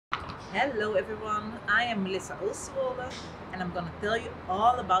Hello everyone, I am Melissa Oswalder and I'm gonna tell you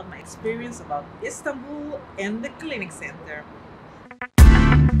all about my experience about Istanbul and the clinic center.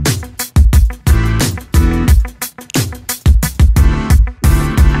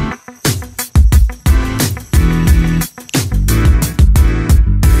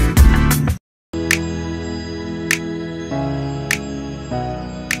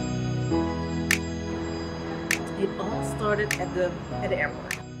 It all started at the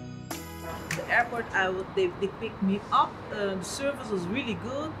airport. The airport, they picked me up. The service was really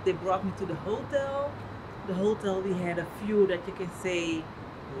good. They brought me to the hotel. The hotel, we had a view that you can say,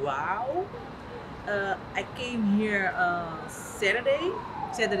 wow. I came here Saturday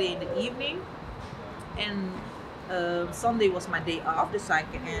in the evening, and Sunday was my day off, so I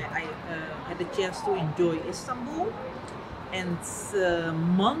had the chance to enjoy Istanbul. And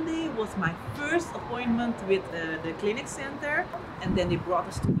Monday was my first appointment with the clinic center, and then they brought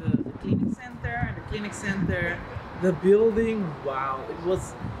us to the clinic center. And the clinic center, the building, wow!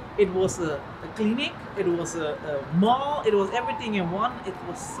 It was a clinic, it was a mall, it was everything in one. It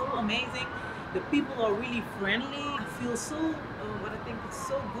was so amazing. The people are really friendly. I feel so. What I think is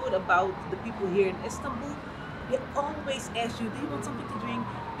so good about the people here in Istanbul, they always ask you, "Do you want something to drink?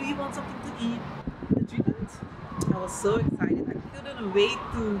 Do you want something to eat?" The treatment, I was so excited. I couldn't wait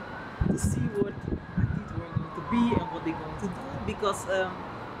to see what my teeth were going to be and what they're going to do because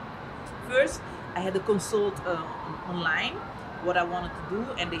first I had to consult online what I wanted to do,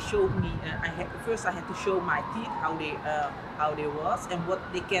 and they showed me. I had to show my teeth how they was and what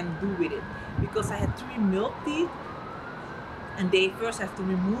they can do with it because I had three milk teeth, and they first have to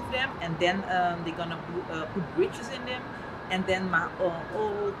remove them, and then they're gonna put bridges in them, and then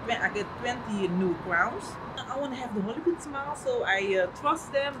I get 20 new crowns. I want to have the Hollywood smile, so I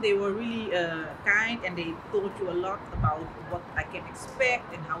trust them. They were really kind, and they told you a lot about what I can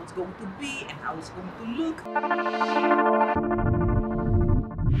expect and how it's going to be and how it's going to look.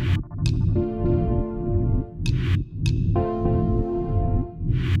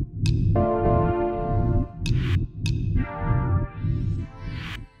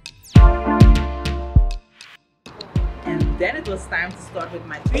 And then it was time to start with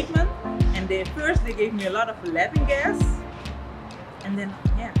my treatment. And first they gave me a lot of laughing gas, and then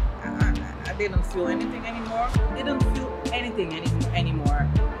yeah, I didn't feel anything anymore. Didn't feel anything anymore.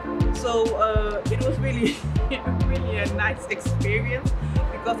 So it was really really a nice experience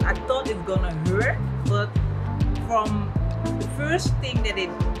because I thought it's gonna hurt, but from the first thing that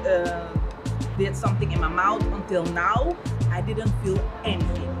it did something in my mouth until now, I didn't feel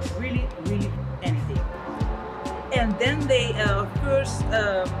anything, really anything. And then they first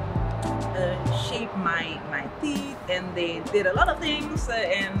shaped my teeth, and they did a lot of things,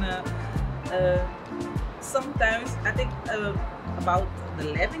 sometimes I think about the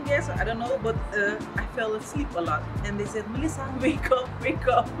laughing gas, I don't know, but I fell asleep a lot, and they said, "Melissa, wake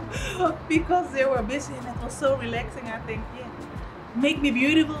up," because they were busy, and it was so relaxing. I think, yeah, make me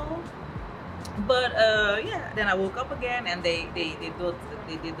beautiful. But yeah, then I woke up again, and they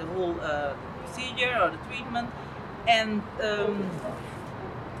did the whole procedure or the treatment, and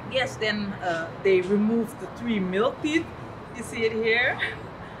yes, then they removed the three milk teeth. You see it here.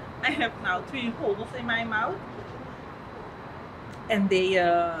 I have now three holes in my mouth, and they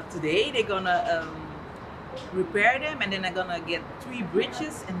today they're gonna repair them, and then I'm gonna get three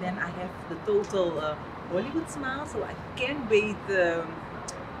bridges, and then I have the total Hollywood smile. So I can't wait to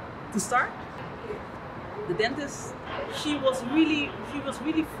start. The dentist, she was really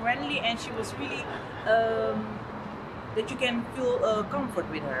friendly, and she was really that you can feel comfort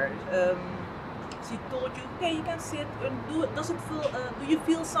with her. She told you, okay, you can sit and do it. Does it feel? Do you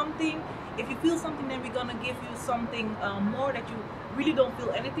feel something? If you feel something, then we're gonna give you something more that you really don't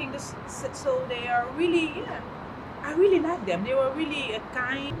feel anything. So they are really, yeah. I really like them. They were really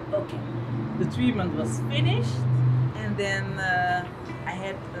kind. Okay, the treatment was finished, and then I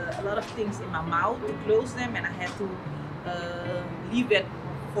had a lot of things in my mouth to close them, and I had to leave it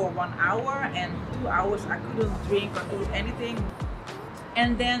for 1 hour, and 2 hours I couldn't drink or do anything.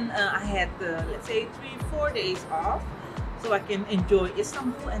 And then I had let's say 3-4 days off, so I can enjoy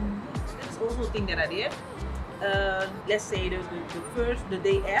Istanbul, and that's also a thing that I did. Let's say the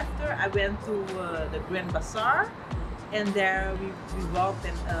day after, I went to the Grand Bazaar, and there we walked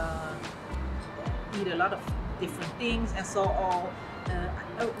and eat a lot of different things and saw all.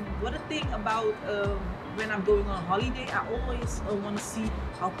 What a thing about when I'm going on holiday, I always want to see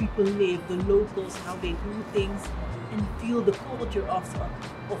how people live, the locals, how they do things, and feel the culture of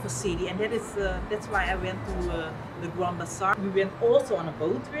a city. And that's why I went to the Grand Bazaar. We went also on a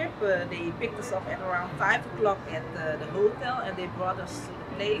boat trip. They picked us up at around 5 o'clock at the hotel, and they brought us to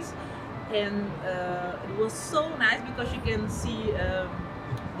the place. and it was so nice because you can see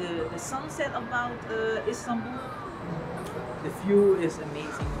the sunset about Istanbul. The view is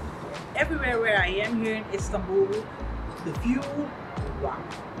amazing. Everywhere where I am here in Istanbul, the view, wow.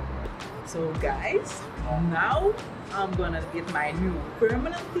 So guys, now I'm gonna get my new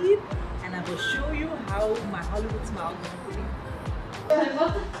permanent teeth and I will show you how my Hollywood smile is going to be.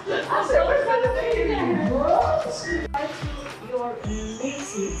 Your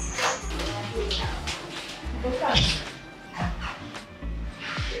laces.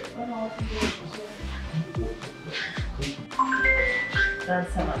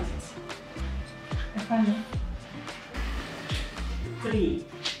 That's how much. Efendim? 3.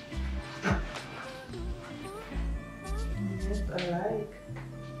 Yes, I like.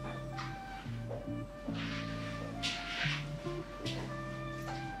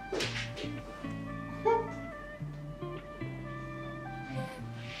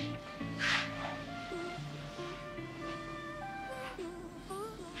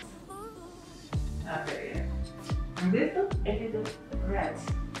 Okay, yeah. And this look a little red.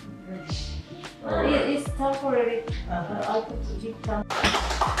 It's temporary. I put a big time.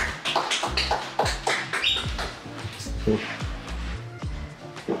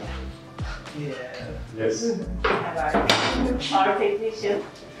 Yeah. Yes. I like it. Our technician.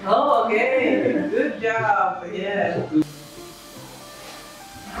 Oh, okay. Good job. Yeah.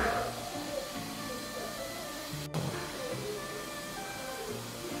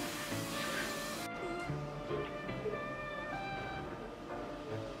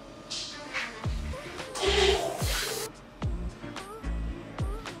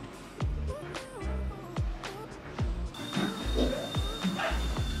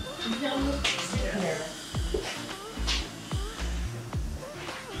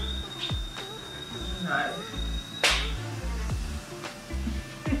 Nice.